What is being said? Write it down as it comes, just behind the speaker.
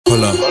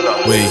Hold up,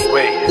 wait,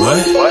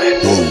 what?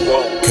 Whoa.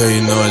 Girl,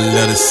 you know I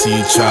let her see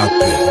you chop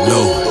it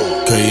low.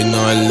 Girl, you know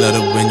I love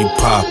it when you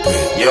pop it.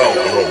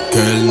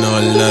 Girl, you know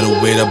I love the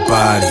way that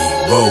body.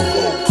 Whoa,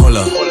 hold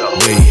up,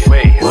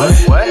 wait, what?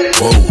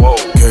 Whoa.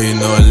 Girl, you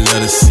know I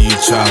let her see you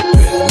chop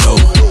it low.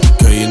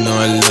 Girl, you know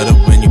I love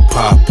it when you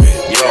pop it.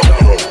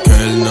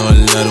 Girl, you know I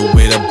love the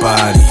way that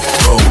body.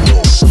 Whoa.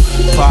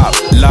 Pop,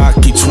 lock,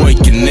 keep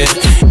twerking it.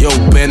 Yo,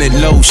 Bennett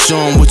low, show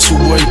 'em what you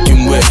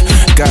working with.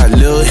 Got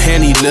Lil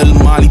Henny, Lil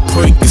Molly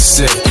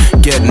Percocet.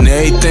 Getting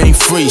everything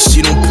free,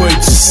 she don't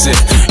purchase it.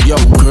 Yo,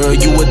 girl,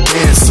 you a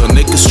dancer,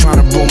 niggas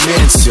tryna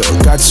romance you.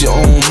 Got your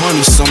own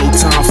money, so no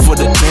time for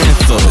the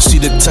panther. She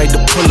the type to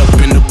pull up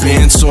in the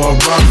Benz or a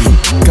Rari.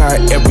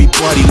 Got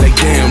everybody like,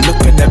 damn,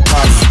 look at that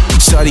body.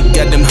 Shawty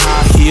got them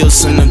high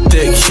heels and them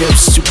thick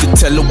hips. You can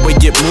tell the way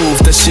it moves,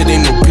 that shit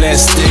ain't no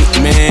plastic.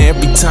 Man,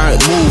 every time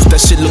it moves,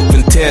 that shit look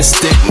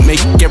fantastic.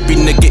 Make every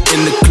nigga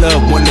in the club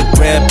wanna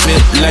grab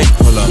it like,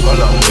 hold up,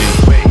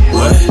 wait,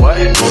 what?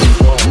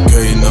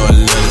 Girl, you know I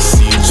let her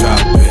see you chop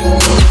it.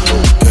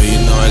 Girl, you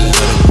know I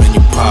love it when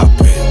you pop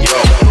it.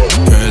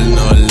 Girl, you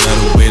know I love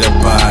the way that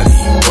body.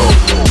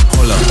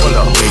 Hold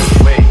up,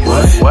 wait,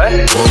 what?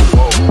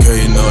 Girl,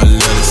 you know I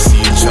let her see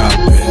you chop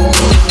it.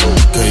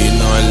 Girl, you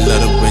know I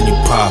love it when you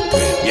pop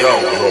it.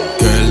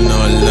 Girl, you know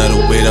I love the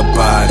way that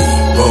body.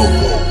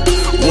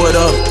 What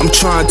up? I'm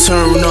trying to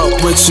turn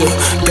up with ya.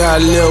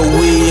 Got a little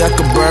weed, I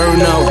could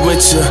burn up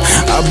with ya.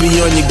 I'll be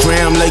on your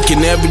gram like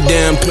in every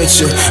damn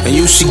picture. And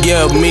you should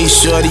get with me,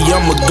 shorty,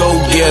 I'm a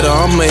go-getter.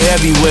 I'm a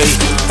heavyweight,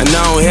 and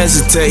I don't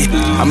hesitate.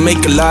 I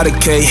make a lot of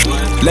K,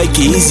 like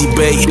an easy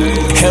bait.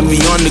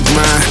 Heavy on the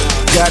grind,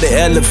 gotta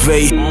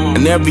elevate.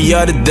 And every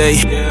other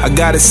day, I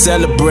gotta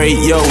celebrate.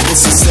 Yo,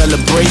 it's a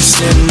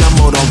celebration,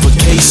 I'm out on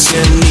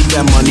vacation. Need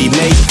that money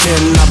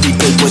making, I'll be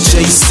paper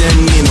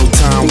chasing. Ain't no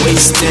time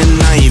wasting,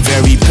 I ain't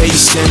very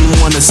patient.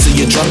 Wanna see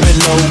you drop it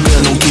low,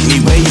 girl, don't keep me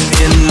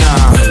waiting,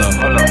 nah.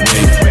 Hold up,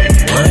 wait,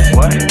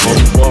 what?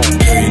 Whoa.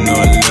 Girl, you know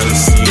I let her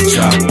see you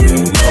chop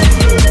it.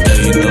 Girl,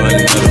 you know I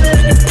love it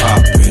when you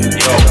pop it.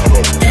 Girl,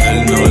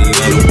 you know I love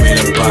the way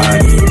that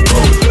body.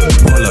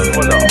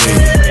 Hold up,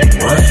 wait,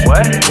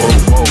 what?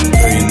 Whoa.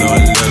 Girl, you know I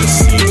let her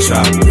see you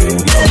chop it.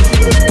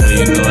 Girl,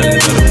 you know I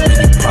love it when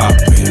you pop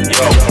it.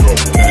 Girl,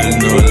 you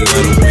know I love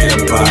the way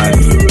that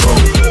body.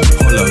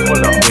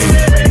 Hold up, wait,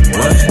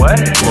 what?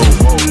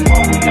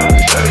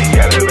 Shawty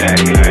got it back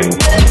like,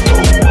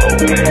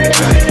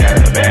 Shawty got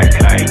it back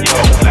like,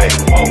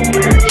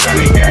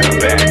 Shawty got it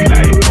back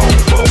like,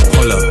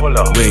 hold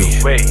up, wait,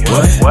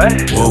 what?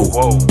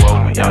 Whoa,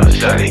 yo,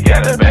 Shawty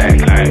got it back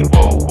like,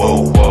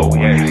 yeah,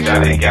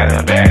 Shawty got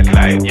it back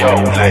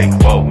like,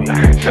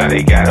 Shawty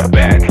got it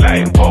back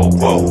like,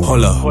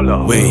 hold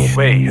up,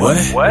 wait, what?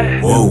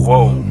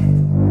 Whoa.